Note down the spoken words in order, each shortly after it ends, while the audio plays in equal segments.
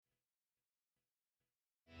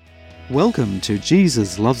Welcome to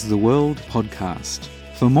Jesus Loves the World podcast.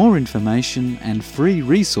 For more information and free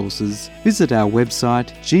resources, visit our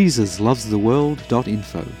website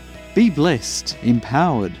jesuslovestheworld.info. Be blessed,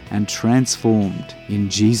 empowered, and transformed in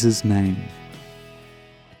Jesus' name.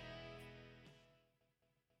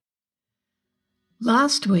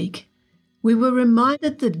 Last week, we were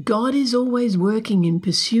reminded that God is always working in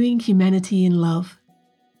pursuing humanity in love.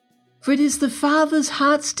 For it is the Father's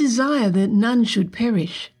heart's desire that none should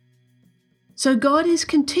perish. So God is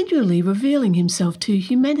continually revealing himself to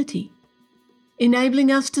humanity,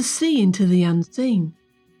 enabling us to see into the unseen,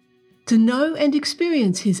 to know and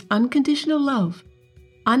experience his unconditional love,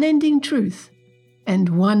 unending truth, and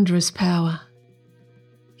wondrous power.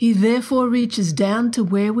 He therefore reaches down to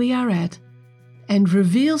where we are at and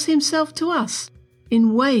reveals himself to us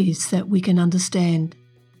in ways that we can understand.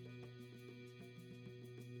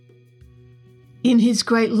 In his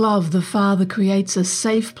great love, the Father creates a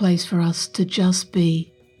safe place for us to just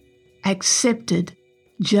be, accepted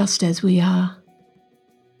just as we are,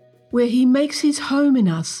 where he makes his home in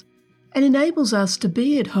us and enables us to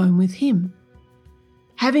be at home with him.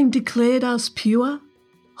 Having declared us pure,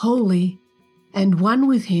 holy, and one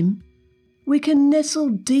with him, we can nestle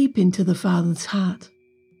deep into the Father's heart,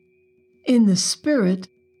 in the Spirit,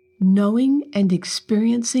 knowing and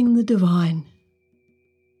experiencing the divine.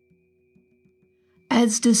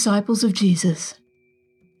 As disciples of Jesus,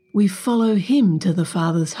 we follow him to the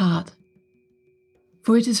Father's heart.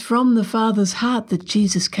 For it is from the Father's heart that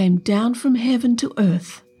Jesus came down from heaven to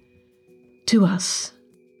earth, to us.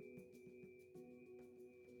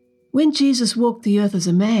 When Jesus walked the earth as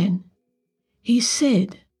a man, he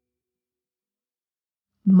said,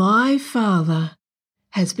 "My Father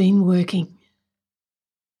has been working."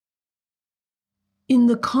 In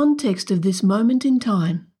the context of this moment in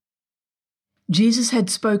time, Jesus had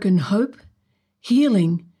spoken hope,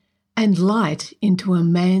 healing, and light into a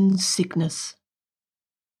man's sickness.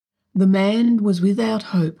 The man was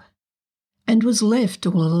without hope and was left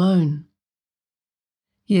all alone.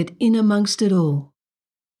 Yet in amongst it all,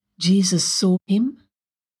 Jesus saw him,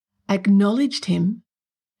 acknowledged him,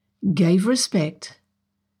 gave respect,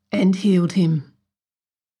 and healed him.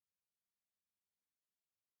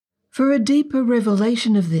 For a deeper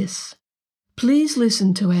revelation of this, please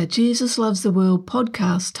listen to our Jesus Loves the World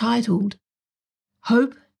podcast titled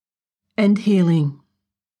Hope and Healing.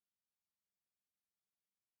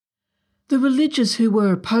 The religious who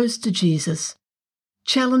were opposed to Jesus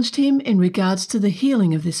challenged him in regards to the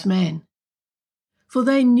healing of this man, for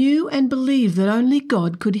they knew and believed that only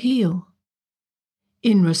God could heal.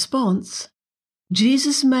 In response,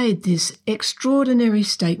 Jesus made this extraordinary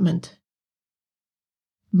statement: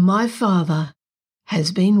 "My Father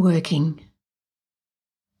has been working."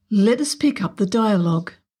 Let us pick up the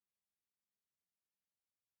dialogue.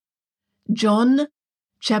 John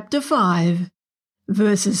chapter 5,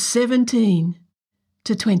 verses 17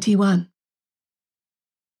 to 21.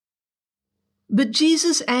 But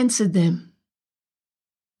Jesus answered them,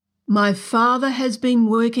 "My Father has been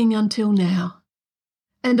working until now,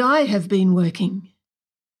 and I have been working."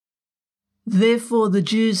 Therefore the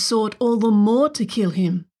Jews sought all the more to kill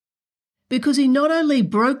him, because he not only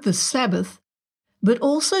broke the Sabbath, but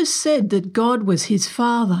also said that God was his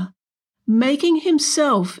Father, making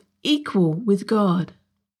himself equal with God.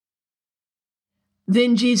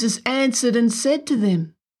 Then Jesus answered and said to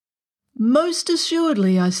them, "Most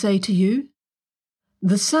assuredly I say to you,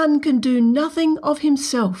 the Son can do nothing of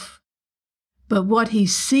himself, but what he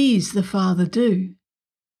sees the Father do.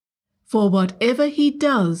 For whatever he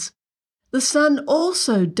does, the Son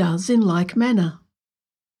also does in like manner.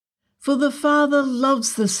 For the Father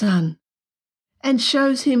loves the Son, and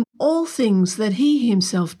shows him all things that he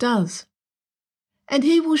himself does. And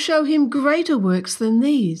he will show him greater works than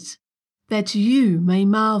these, that you may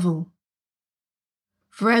marvel.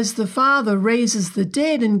 For as the Father raises the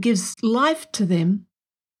dead and gives life to them,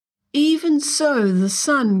 even so the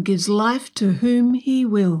Son gives life to whom he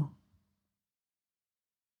will."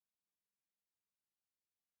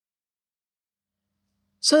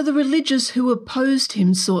 So the religious who opposed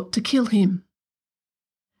him sought to kill him.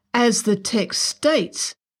 As the text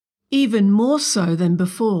states, even more so than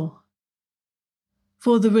before.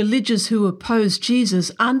 For the religious who opposed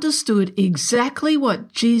Jesus understood exactly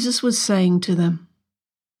what Jesus was saying to them.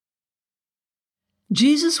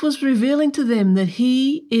 Jesus was revealing to them that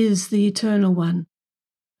he is the Eternal One,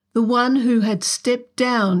 the one who had stepped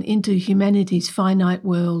down into humanity's finite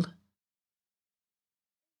world.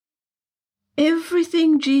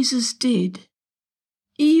 Everything Jesus did,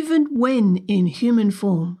 even when in human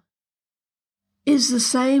form, is the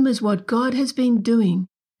same as what God has been doing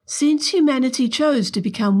since humanity chose to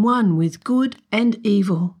become one with good and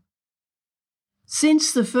evil.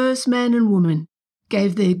 Since the first man and woman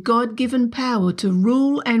gave their God-given power to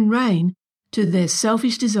rule and reign to their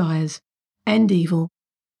selfish desires and evil,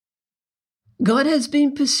 God has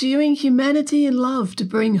been pursuing humanity in love to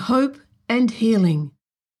bring hope and healing,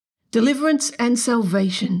 deliverance and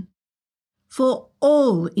salvation for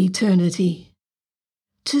all eternity,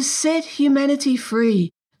 to set humanity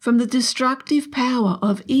free from the destructive power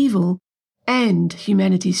of evil and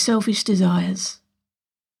humanity's selfish desires.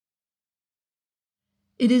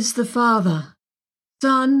 It is the Father,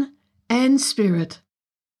 Son, and Spirit,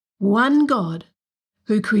 one God,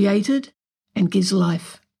 who created and gives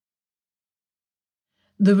life.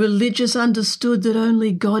 The religious understood that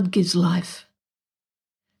only God gives life.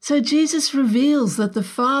 So Jesus reveals that the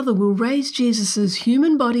Father will raise Jesus'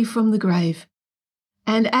 human body from the grave,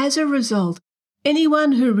 and as a result,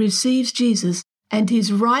 anyone who receives Jesus and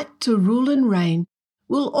his right to rule and reign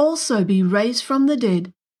will also be raised from the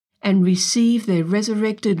dead and receive their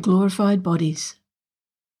resurrected glorified bodies.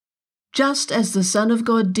 Just as the Son of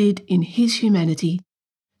God did in his humanity,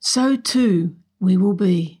 so too we will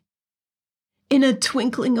be. In a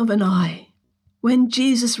twinkling of an eye, when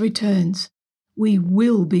Jesus returns, we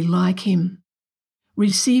will be like him,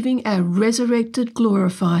 receiving our resurrected,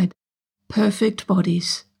 glorified, perfect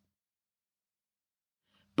bodies.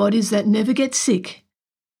 Bodies that never get sick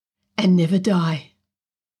and never die.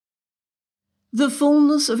 The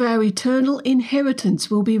fullness of our eternal inheritance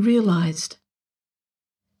will be realized.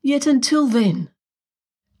 Yet until then,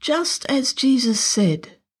 just as Jesus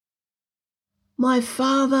said, "My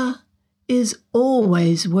Father is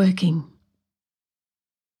always working."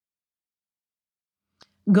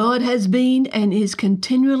 God has been and is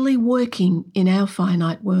continually working in our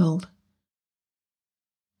finite world.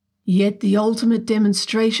 Yet the ultimate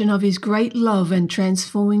demonstration of his great love and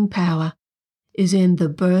transforming power is in the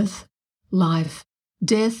birth, life,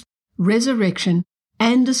 death, resurrection,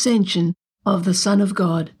 and ascension of the Son of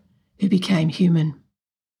God, who became human.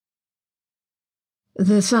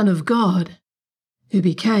 The Son of God, who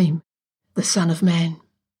became the Son of Man.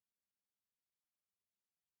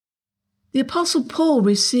 The Apostle Paul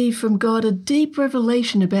received from God a deep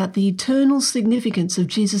revelation about the eternal significance of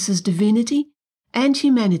Jesus' divinity and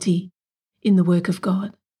humanity in the work of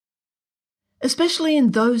God, especially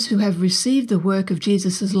in those who have received the work of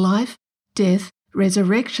Jesus' life, death,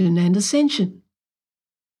 resurrection, and ascension.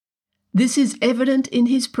 This is evident in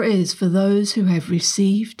his prayers for those who have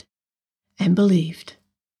received and believed.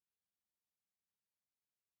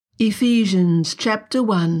 Ephesians chapter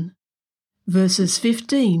 1, verses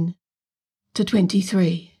 15 to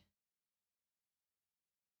 23.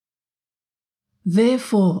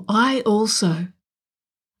 Therefore I also,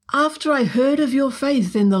 after I heard of your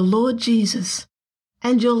faith in the Lord Jesus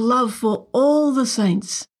and your love for all the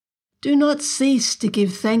saints, do not cease to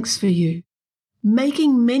give thanks for you,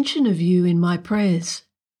 making mention of you in my prayers,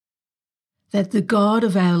 that the God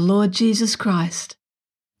of our Lord Jesus Christ,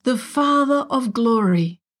 the Father of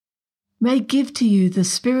glory, may give to you the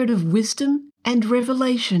spirit of wisdom and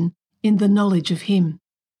revelation in the knowledge of him,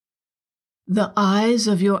 the eyes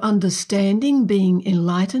of your understanding being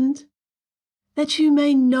enlightened, that you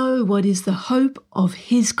may know what is the hope of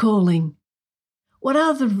his calling, what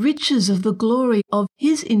are the riches of the glory of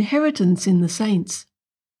his inheritance in the saints,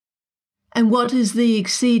 and what is the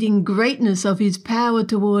exceeding greatness of his power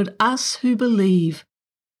toward us who believe,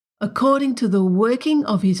 according to the working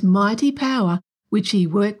of his mighty power which he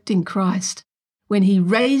worked in Christ, when he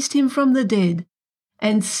raised him from the dead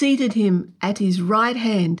and seated him at his right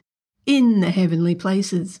hand in the heavenly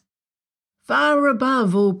places, far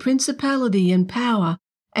above all principality and power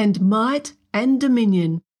and might and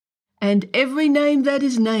dominion, and every name that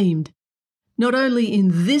is named, not only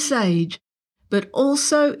in this age, but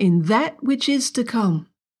also in that which is to come.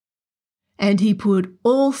 And he put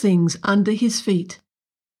all things under his feet,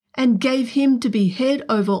 and gave him to be head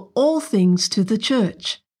over all things to the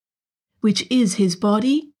church, which is his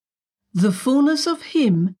body, the fullness of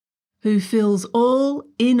him who fills all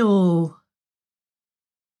in all.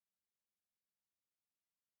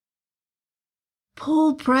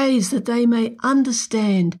 Paul prays that they may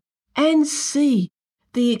understand and see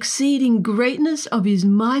the exceeding greatness of his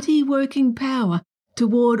mighty working power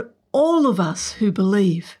toward all of us who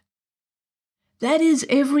believe. That is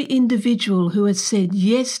every individual who has said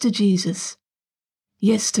yes to Jesus,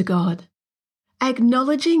 yes to God.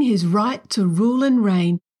 Acknowledging his right to rule and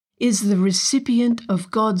reign is the recipient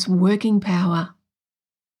of God's working power.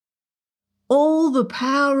 All the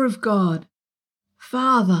power of God,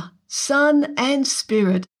 Father, Son, and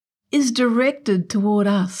Spirit, is directed toward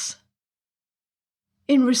us.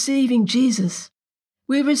 In receiving Jesus,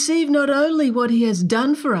 we receive not only what he has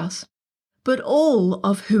done for us, but all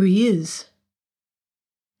of who he is.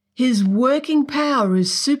 His working power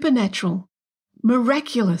is supernatural,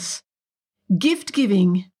 miraculous,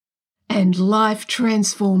 gift-giving, and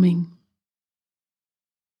life-transforming.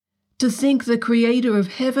 To think the Creator of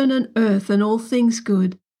heaven and earth and all things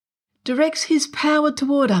good directs his power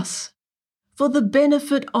toward us for the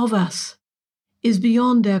benefit of us is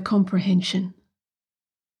beyond our comprehension.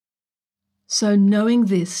 So knowing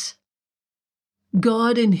this,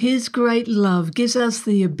 God in his great love gives us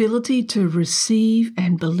the ability to receive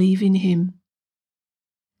and believe in him.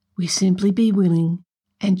 We simply be willing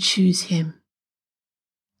and choose him.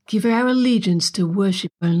 Give our allegiance to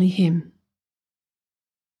worship only him.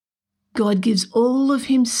 God gives all of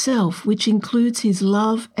himself, which includes his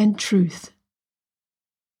love and truth.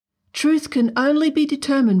 Truth can only be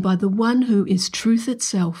determined by the one who is truth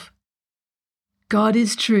itself. God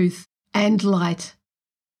is truth and light.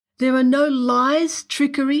 There are no lies,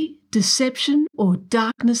 trickery, deception, or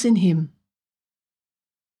darkness in him.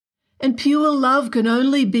 And pure love can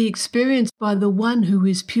only be experienced by the one who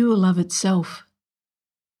is pure love itself.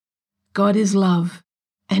 God is love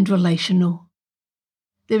and relational.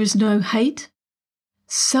 There is no hate,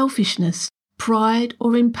 selfishness, pride,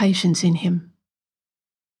 or impatience in him.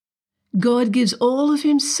 God gives all of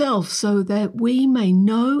himself so that we may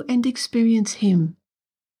know and experience him,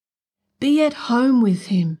 be at home with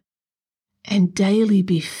him, and daily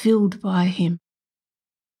be filled by him.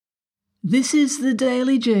 This is the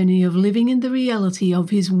daily journey of living in the reality of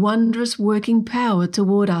his wondrous working power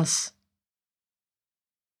toward us.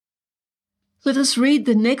 Let us read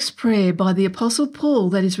the next prayer by the Apostle Paul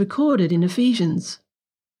that is recorded in Ephesians.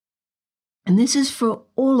 And this is for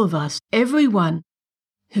all of us, everyone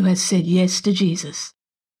who has said yes to Jesus,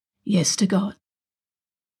 yes to God.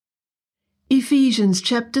 Ephesians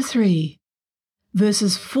chapter 3,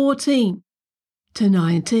 verses 14 to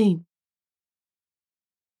 19.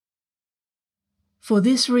 For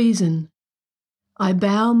this reason, I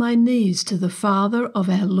bow my knees to the Father of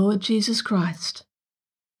our Lord Jesus Christ,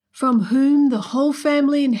 from whom the whole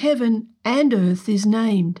family in heaven and earth is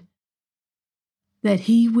named, that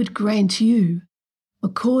he would grant you,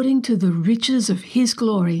 according to the riches of his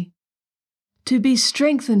glory, to be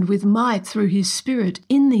strengthened with might through his Spirit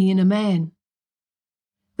in the inner man,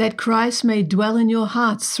 that Christ may dwell in your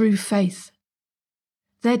hearts through faith,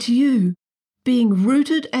 that you, being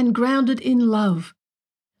rooted and grounded in love,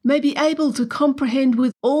 may be able to comprehend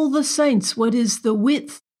with all the saints what is the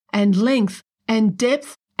width and length and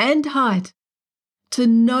depth and height, to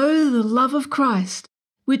know the love of Christ,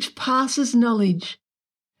 which passes knowledge,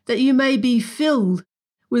 that you may be filled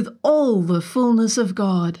with all the fullness of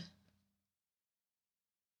God.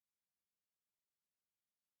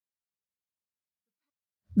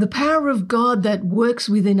 The power of God that works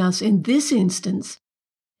within us in this instance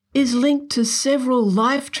is linked to several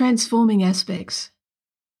life-transforming aspects.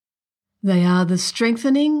 They are the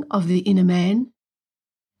strengthening of the inner man,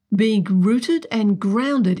 being rooted and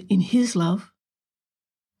grounded in his love,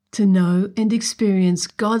 to know and experience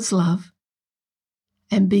God's love,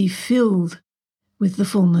 and be filled with the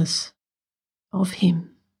fullness of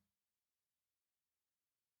him.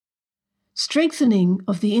 Strengthening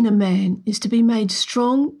of the inner man is to be made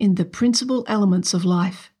strong in the principal elements of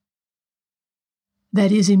life.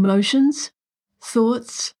 That is emotions,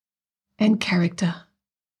 thoughts, and character.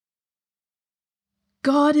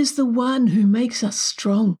 God is the one who makes us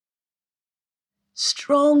strong.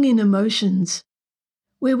 Strong in emotions,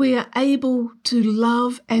 where we are able to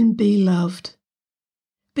love and be loved.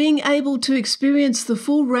 Being able to experience the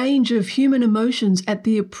full range of human emotions at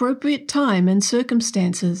the appropriate time and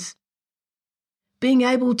circumstances. Being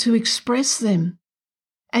able to express them,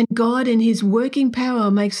 and God in his working power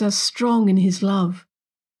makes us strong in his love,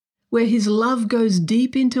 where his love goes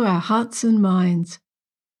deep into our hearts and minds,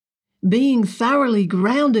 being thoroughly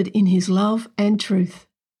grounded in his love and truth.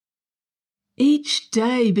 Each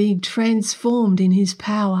day being transformed in his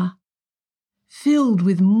power, filled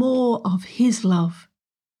with more of his love,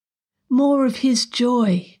 more of his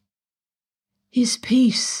joy, his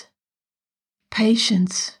peace,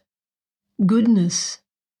 patience, goodness,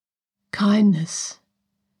 kindness,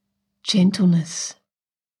 gentleness,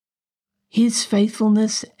 his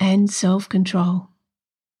faithfulness and self-control.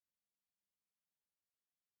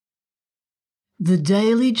 The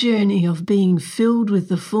daily journey of being filled with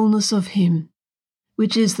the fullness of him,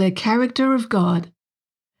 which is the character of God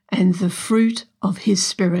and the fruit of his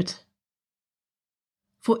Spirit.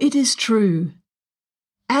 For it is true,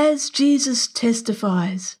 as Jesus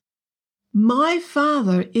testifies, my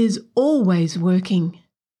Father is always working.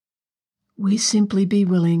 we simply be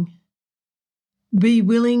willing. Be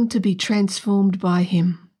willing to be transformed by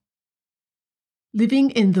Him, living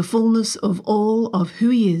in the fullness of all of who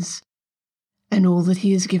He is and all that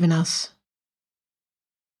He has given us.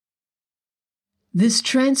 This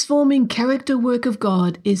transforming character work of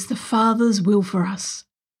God is the Father's will for us.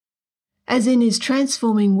 As in His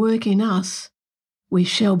transforming work in us, we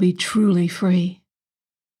shall be truly free.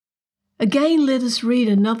 Again, let us read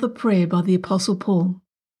another prayer by the Apostle Paul,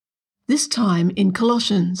 this time in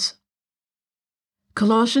Colossians.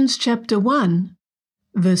 Colossians chapter 1,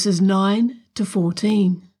 verses 9 to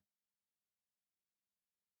 14.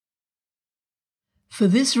 For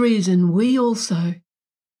this reason we also,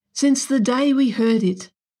 since the day we heard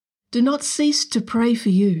it, do not cease to pray for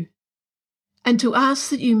you, and to ask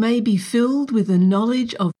that you may be filled with the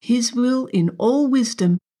knowledge of His will in all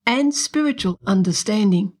wisdom and spiritual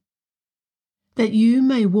understanding, that you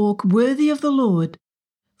may walk worthy of the Lord,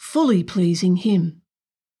 fully pleasing Him,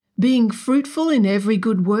 being fruitful in every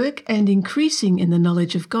good work and increasing in the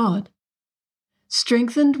knowledge of God,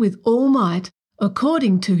 strengthened with all might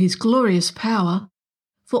according to His glorious power,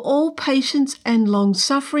 for all patience and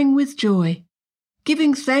long-suffering with joy,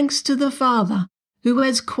 giving thanks to the Father, who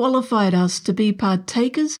has qualified us to be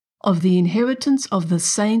partakers of the inheritance of the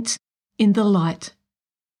saints in the light.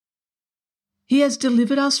 He has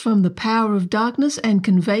delivered us from the power of darkness and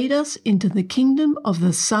conveyed us into the kingdom of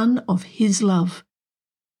the Son of His love,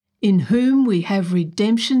 in whom we have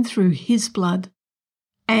redemption through His blood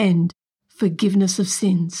and forgiveness of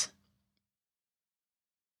sins.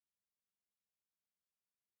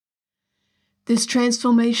 This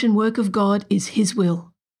transformation work of God is His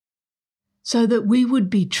will, so that we would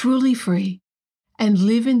be truly free and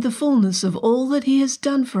live in the fullness of all that He has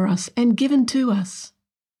done for us and given to us.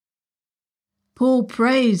 Paul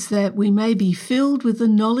prays that we may be filled with the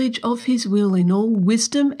knowledge of His will in all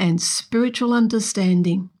wisdom and spiritual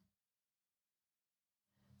understanding.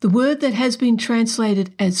 The word that has been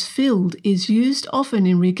translated as filled is used often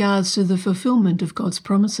in regards to the fulfillment of God's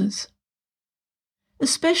promises,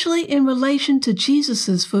 especially in relation to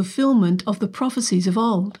Jesus' fulfillment of the prophecies of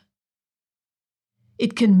old.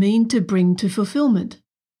 It can mean to bring to fulfillment,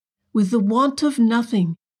 with the want of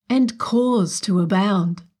nothing and cause to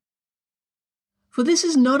abound. For this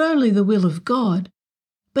is not only the will of God,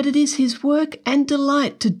 but it is His work and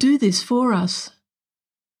delight to do this for us.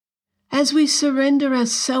 As we surrender our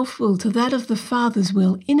self-will to that of the Father's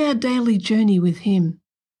will in our daily journey with Him,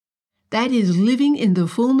 that is living in the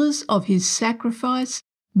fullness of His sacrifice,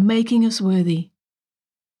 making us worthy.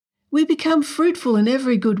 We become fruitful in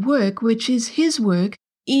every good work, which is His work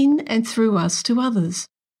in and through us to others,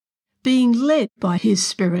 being led by His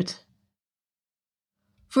Spirit.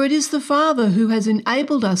 For it is the Father who has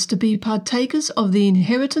enabled us to be partakers of the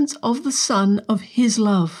inheritance of the Son of His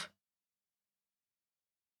love.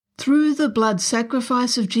 Through the blood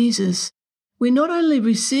sacrifice of Jesus, we not only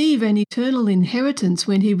receive an eternal inheritance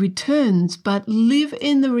when He returns, but live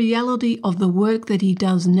in the reality of the work that He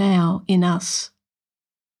does now in us.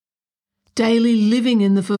 Daily living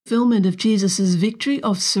in the fulfillment of Jesus' victory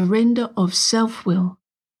of surrender of self-will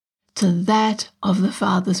to that of the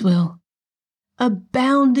Father's will,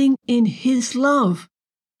 abounding in His love,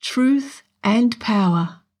 truth, and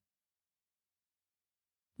power.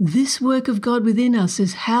 This work of God within us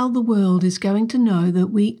is how the world is going to know that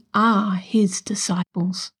we are His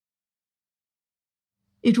disciples.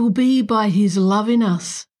 It will be by His love in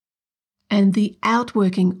us and the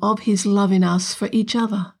outworking of His love in us for each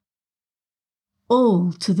other,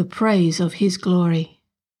 all to the praise of His glory.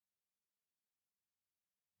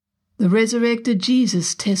 The resurrected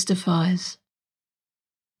Jesus testifies,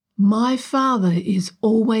 "My Father is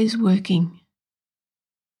always working."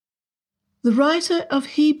 The writer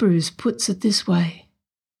of Hebrews puts it this way.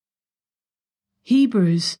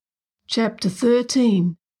 Hebrews chapter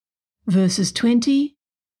 13, verses 20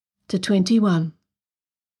 to 21.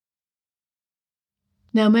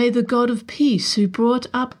 Now may the God of peace, who brought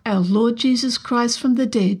up our Lord Jesus Christ from the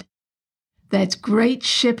dead, that great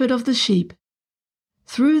shepherd of the sheep,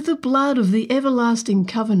 through the blood of the everlasting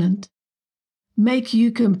covenant, make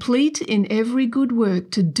you complete in every good work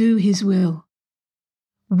to do His will,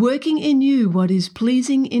 working in you what is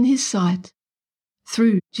pleasing in His sight,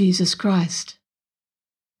 through Jesus Christ,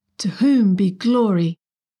 to whom be glory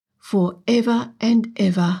for ever and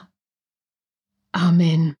ever.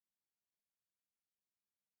 Amen.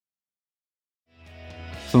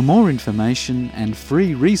 For more information and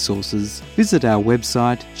free resources, visit our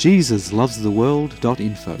website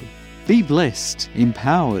jesuslovestheworld.info. Be blessed,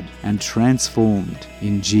 empowered, and transformed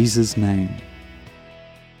in Jesus' name.